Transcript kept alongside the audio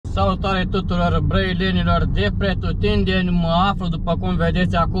Salutare tuturor brăilenilor de pretutindeni. Mă aflu, după cum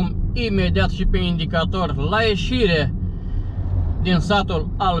vedeți acum, imediat și pe indicator, la ieșire din satul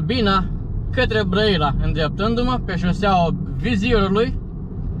Albina către Brăila, îndreptându-mă pe șoseaua Vizirului.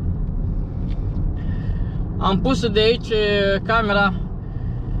 Am pus de aici camera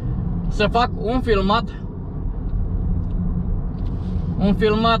să fac un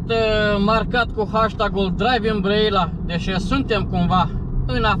filmat marcat cu hashtagul Drive în Brăila, deși suntem cumva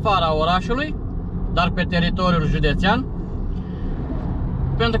în afara orașului, dar pe teritoriul județean,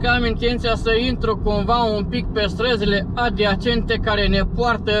 pentru că am intenția să intru cumva un pic pe străzile adiacente care ne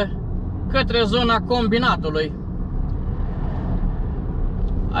poartă către zona Combinatului.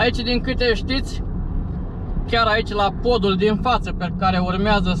 Aici, din câte știți, chiar aici la podul din față pe care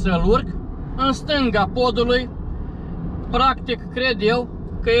urmează să-l urc, în stânga podului, practic cred eu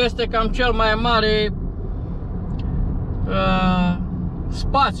că este cam cel mai mare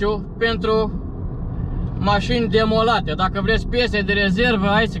spațiu pentru mașini demolate. Dacă vreți piese de rezervă,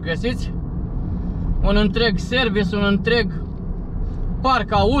 aici să găsiți un întreg service, un întreg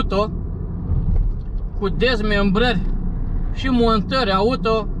parc auto cu dezmembrări și montări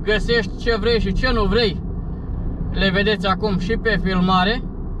auto. Găsești ce vrei și ce nu vrei. Le vedeți acum și pe filmare,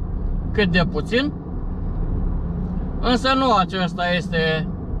 cât de puțin. Însă nu acesta este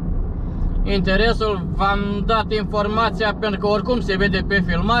interesul. V-am dat informația pentru că oricum se vede pe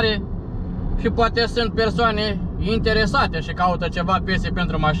filmare și poate sunt persoane interesate și caută ceva piese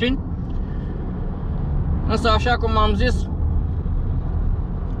pentru mașini. Însă, așa cum am zis,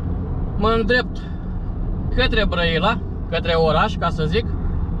 mă îndrept către Brăila, către oraș, ca să zic.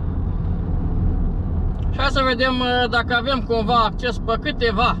 Și hai să vedem dacă avem cumva acces pe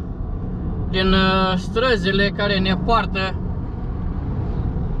câteva din străzile care ne poartă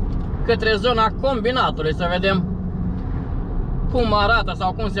către zona Combinatului, să vedem cum arată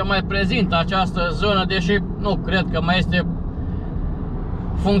sau cum se mai prezintă această zonă, deși nu cred că mai este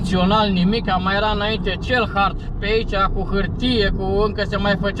funcțional nimic. Mai era înainte Celhart pe aici cu hârtie, cu încă se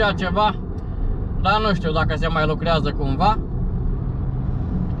mai făcea ceva, dar nu știu dacă se mai lucrează cumva.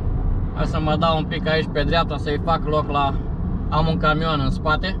 Hai să mă dau un pic aici pe dreapta să-i fac loc la... am un camion în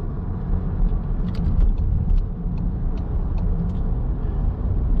spate.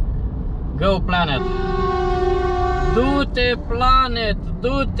 Go Planet! Du-te, Planet!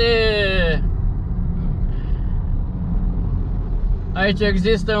 Du-te! Aici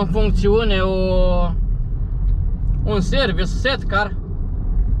există în funcțiune un service, Setcar,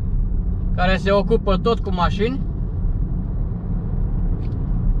 care se ocupă tot cu mașini.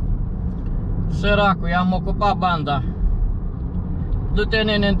 Săracul, i-am ocupat banda. Du-te,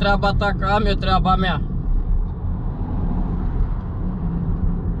 nene, în treaba ta, că am eu treaba mea.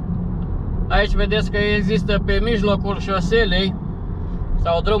 Aici vedeți că există pe mijlocul șoselei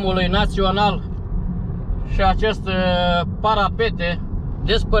sau drumului național și acest parapete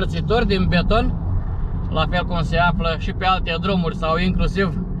despărțitor din beton, la fel cum se află și pe alte drumuri sau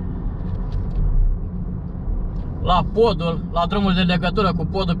inclusiv la podul, la drumul de legătură cu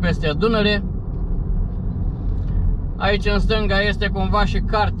podul peste Dunăre. Aici în stânga este cumva și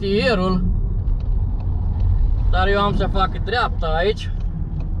cartierul, dar eu am să fac dreapta aici.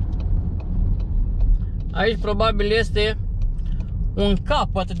 Aici probabil este un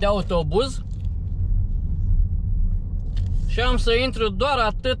capăt de autobuz și am să intru doar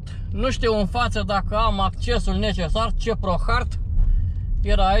atât. Nu știu în față dacă am accesul necesar. Ce Prohart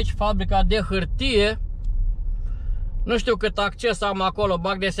era aici, fabrica de hârtie. Nu știu cât acces am acolo,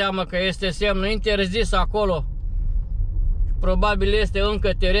 bag de seamă că este semnul interzis acolo. Probabil este încă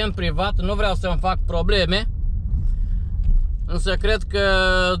teren privat, nu vreau să-mi fac probleme. Însă cred că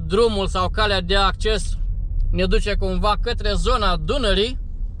drumul sau calea de acces ne duce cumva către zona Dunării.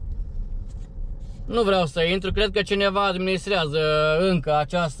 Nu vreau să intru, cred că cineva administrează încă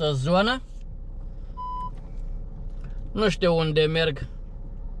această zonă. Nu știu unde merg.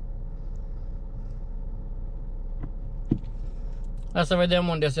 Hai să vedem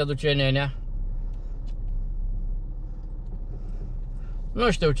unde se duce nenea.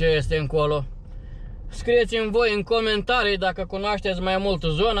 Nu știu ce este încolo. Scrieți-mi voi în comentarii dacă cunoașteți mai mult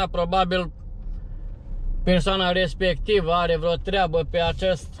zona. Probabil persoana respectivă are vreo treabă pe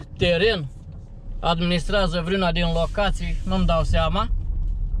acest teren, administrează vreuna din locații, nu-mi dau seama.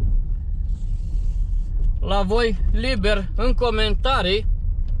 La voi, liber, în comentarii.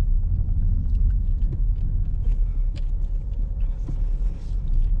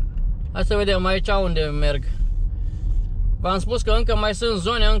 Hai să vedem aici unde merg. V-am spus că încă mai sunt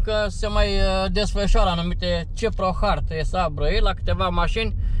zone, încă se mai desfășoară anumite Ce Prohart, ESA Brăila, câteva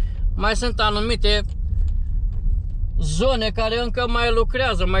mașini. Mai sunt anumite zone care încă mai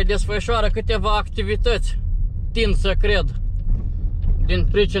lucrează, mai desfășoară câteva activități, tind să cred, din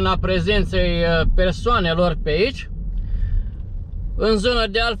pricina prezenței persoanelor pe aici. În zonă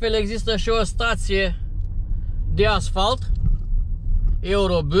de altfel există și o stație de asfalt,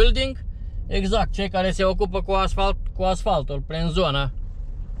 Eurobuilding, exact, cei care se ocupă cu asfaltul prin zonă.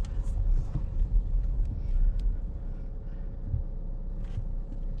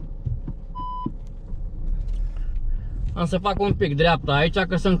 Am să fac un pic dreapta aici,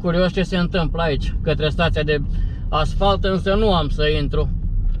 că sunt curios ce se întâmplă aici, către stația de asfalt, însă nu am să intru.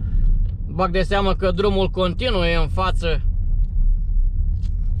 Bag de seamă că drumul continuu e în față.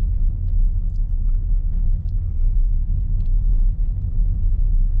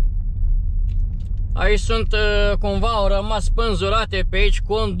 Aici sunt cumva, au rămas spânzurate pe aici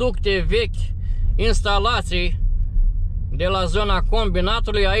conducte vechi, instalații de la zona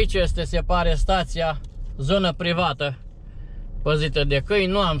Combinatului. Aici este, se pare, stația, zonă privată, păzită de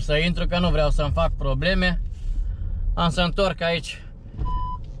câini. Nu am să intru, că nu vreau să-mi fac probleme. Am să întorc aici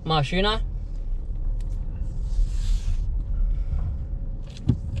mașina.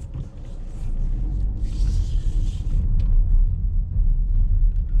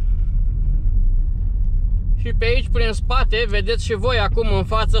 Și pe aici, prin spate, vedeți și voi acum în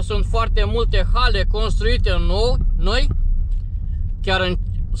față, sunt foarte multe hale construite noi. Chiar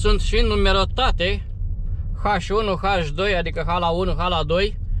sunt și numerotate, H1, H2, adică hala 1, hala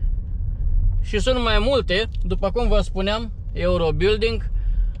 2. Și sunt mai multe, după cum vă spuneam, Eurobuilding.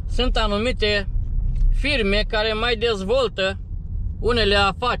 Sunt anumite firme care mai dezvoltă unele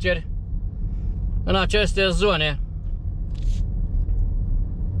afaceri în aceste zone.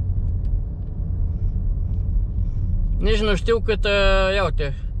 Nici nu știu cât, ia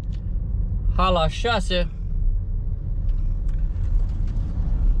uite, hala 6.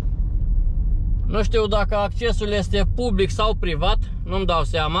 Nu știu dacă accesul este public sau privat, nu-mi dau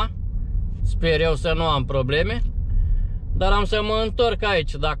seama. Sper eu să nu am probleme. Dar am să mă întorc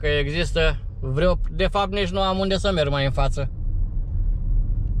aici dacă există vreo... De fapt nici nu am unde să merg mai în față.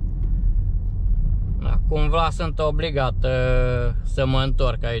 Da, cumva sunt obligat să mă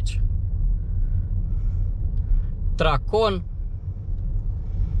întorc aici. Tracon,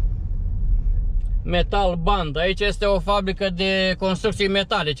 metal band. Aici este o fabrică de construcții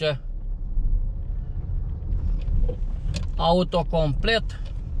metalice. Auto complet.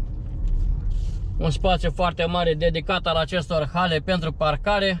 Un spațiu foarte mare dedicat al acestor hale pentru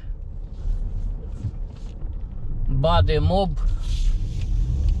parcare. Bade mob.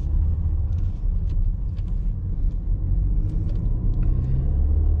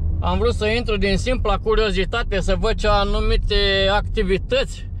 Am vrut să intru din simpla curiozitate să văd ce anumite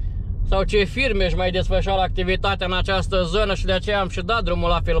activități sau ce firme își mai desfășoară activitatea în această zonă și de aceea am și dat drumul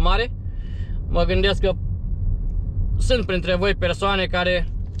la filmare. Mă gândesc că sunt printre voi persoane care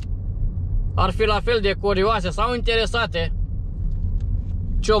ar fi la fel de curioase sau interesate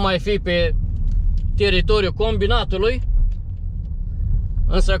ce o mai fi pe teritoriul Combinatului.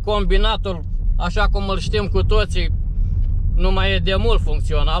 Însă Combinatul, așa cum îl știm cu toții, nu mai e de mult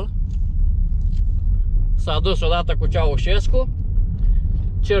funcțional. S-a dus odată cu Ceauşescu.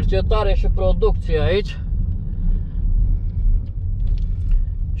 Cercetare și producție aici.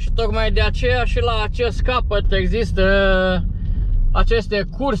 Și tocmai de aceea și la acest capăt există aceste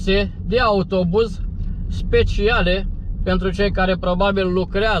curse de autobuz speciale pentru cei care probabil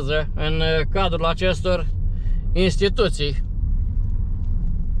lucrează în cadrul acestor instituții.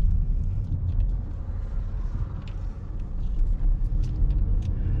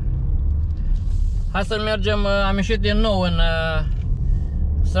 Hai să mergem, am ieșit din nou în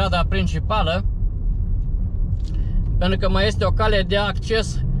strada principală, pentru că mai este o cale de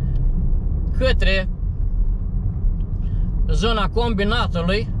acces către zona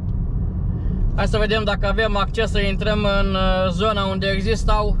Combinatului. Hai să vedem dacă avem acces să intrăm în zona unde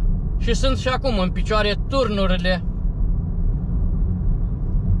existau și sunt și acum în picioare turnurile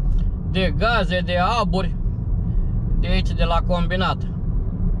de gaze, de aburi de aici, de la Combinat.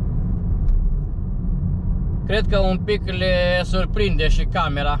 Cred că un pic le surprinde și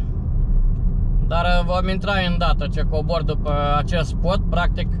camera, dar vom intra îndată ce cobor după acest pod,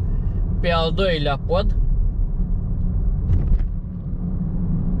 practic pe al doilea pod.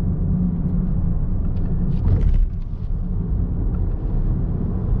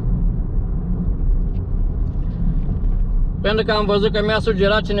 Pentru că am văzut că mi-a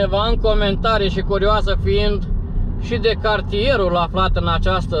sugerat cineva în comentarii și curioasă fiind și de cartierul aflat în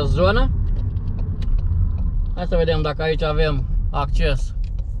această zonă. Hai să vedem dacă aici avem acces.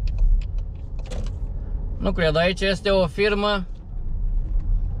 Nu cred, aici este o firmă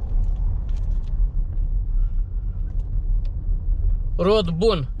rod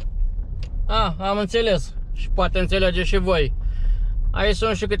bun. Am înțeles și poate înțelege și voi. Aici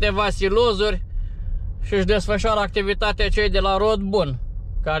sunt și câteva silozuri și își desfășoară activitatea cei de la rod bun,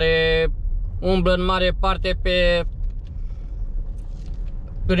 care umblă în mare parte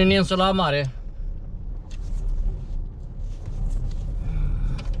prin insula mare.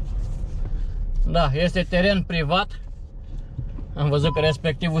 Da, este teren privat. Am văzut că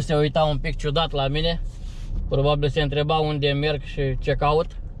respectivul se uita un pic ciudat la mine. Probabil se întreba unde merg și ce caut.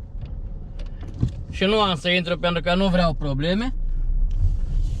 Și nu am să intru pentru că nu vreau probleme.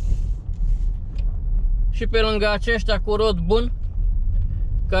 Și pe lângă aceștia cu rod bun,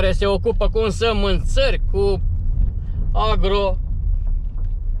 care se ocupă cu însămânțări, cu agro,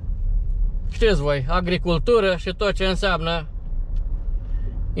 știți voi, agricultură și tot ce înseamnă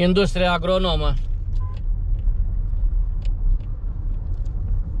industria agronomă.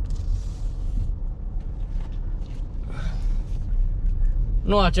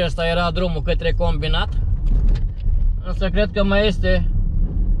 Nu acesta era drumul către combinat, însă cred că mai este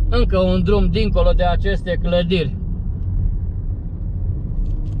încă un drum dincolo de aceste clădiri.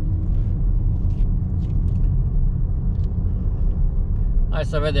 Hai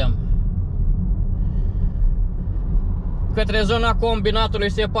să vedem. Către zona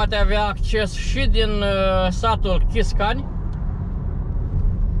combinatului se poate avea acces și din satul Chiscani.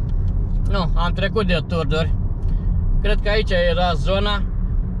 Nu, am trecut de turduri. Cred că aici era zona,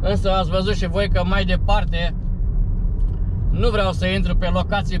 însă ați văzut și voi că mai departe nu vreau să intru pe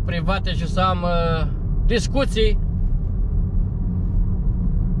locații private și să am discuții.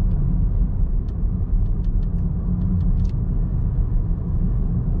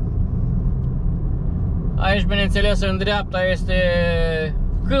 Aici, bineînțeles, în dreapta este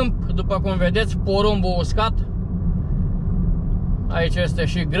câmp, după cum vedeți, porumbul uscat. Aici este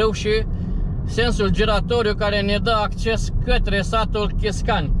și grâu și sensul giratoriu care ne dă acces către satul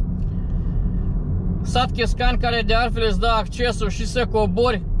Chiscani. Sat Chiscani care de altfel îți dă accesul și să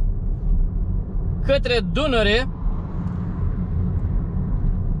cobori către Dunăre,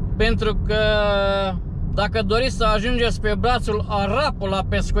 pentru că dacă doriți să ajungeți pe brațul Arapul la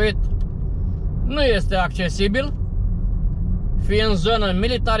pescuit, nu este accesibil, fiind zonă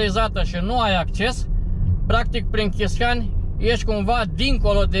militarizată și nu ai acces. Practic prin Chiscani ești cumva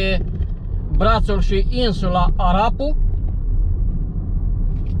dincolo de brațul și insula Arapul,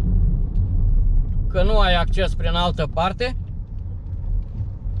 că nu ai acces prin altă parte.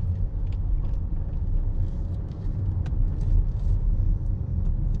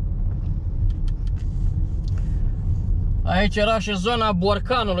 Aici era și zona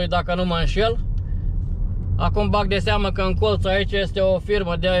borcanului, dacă nu mă înșel. Acum bag de seamă că în colț aici este o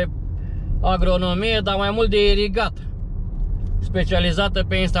firmă de agronomie, dar mai mult de irigat, specializată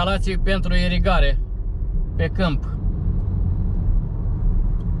pe instalații pentru irigare pe câmp.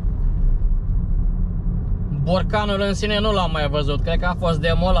 Borcanul în sine nu l-am mai văzut, cred că a fost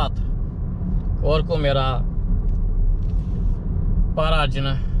demolat. Oricum era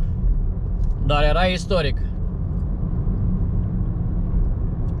paragină, dar era istoric.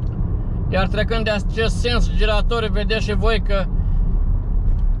 Iar trecând de acest sens giratoriu, vedeți și voi că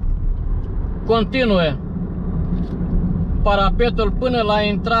continuă parapetul până la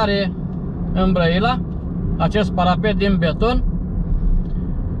intrare în Brăila, acest parapet din beton.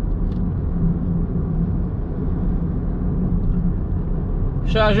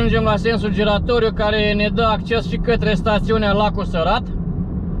 Și ajungem la sensul giratoriu care ne dă acces și către stațiunea Lacul Sărat.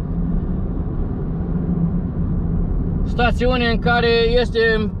 Stațiune în care este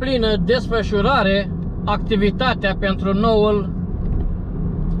în plină desfășurare activitatea pentru noul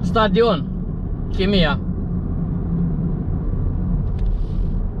stadion Chimia.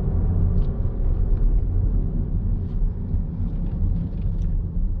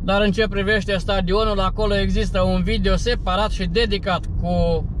 Dar în ce privește stadionul, acolo există un video separat și dedicat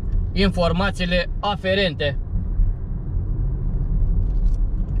cu informațiile aferente.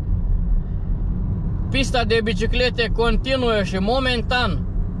 Pista de biciclete continuă și momentan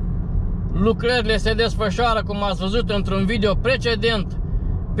lucrările se desfășoară, cum ați văzut într-un video precedent,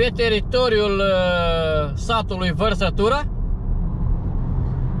 pe teritoriul satului Vărsătura,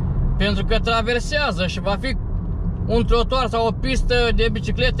 pentru că traversează și va fi un trotuar sau o pistă de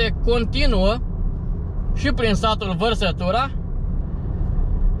biciclete continuă și prin satul Vărsătura.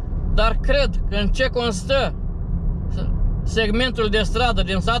 Dar cred că în ce constă segmentul de stradă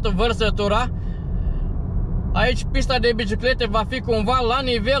din satul Vărsătura, aici pista de biciclete va fi cumva la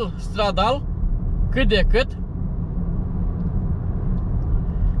nivel stradal, cât de cât,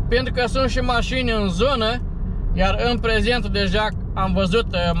 pentru că sunt și mașini în zonă, iar în prezent deja am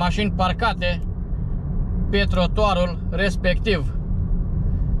văzut mașini parcate pe trotuarul respectiv.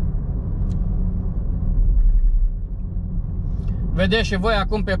 Vedeți și voi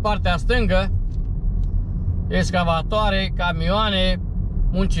acum pe partea stângă excavatoare, camioane,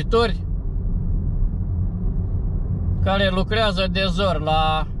 muncitori care lucrează de zor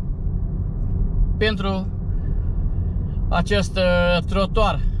pentru acest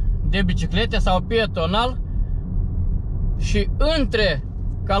trotuar de biciclete sau pietonal. Și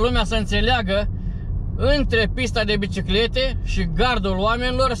ca lumea să înțeleagă, între pista de biciclete și gardul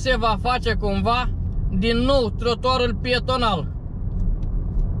oamenilor se va face cumva din nou trotuarul pietonal.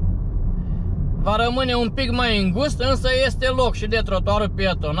 Va rămâne un pic mai îngust, însă este loc și de trotuarul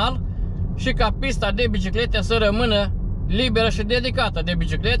pietonal și ca pista de biciclete să rămână liberă și dedicată de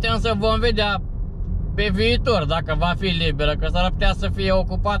biciclete, însă vom vedea pe viitor dacă va fi liberă, că s-ar putea să fie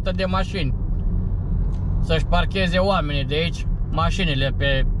ocupată de mașini, să-și parcheze oamenii de aici mașinile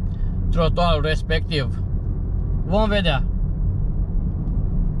pe trotuarul respectiv. Vom vedea.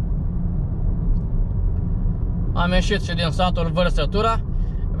 Am ieșit și din satul Vărsătura.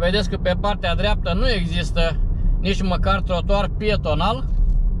 Vedeți că pe partea dreaptă nu există nici măcar trotuar pietonal.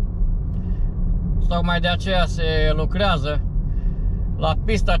 Tocmai de aceea se lucrează la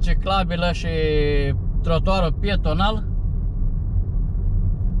pista ciclabilă și trotuarul pietonal.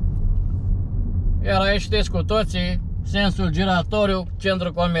 Iar aici știți cu toții, sensul giratoriu,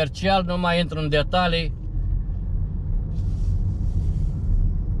 centru comercial, nu mai intru în detalii.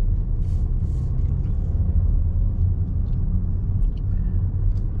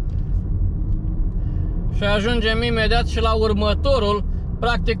 Și ajungem imediat și la următorul,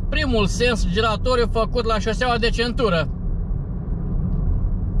 practic primul sens giratoriu făcut la șoseaua de centură.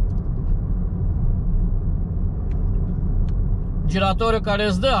 Giratoriu care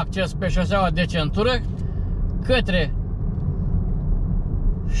îți dă acces pe șoseaua de centură către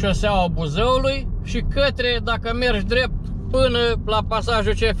șoseaua Buzăului și către, dacă mergi drept, până la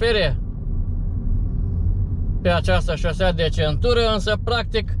pasajul CFR. Pe această șosea de centură, însă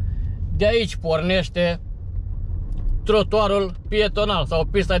practic de aici pornește trotuarul pietonal sau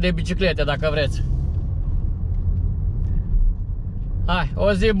pista de biciclete, dacă vreți. Hai,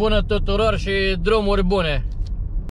 o zi bună tuturor și drumuri bune!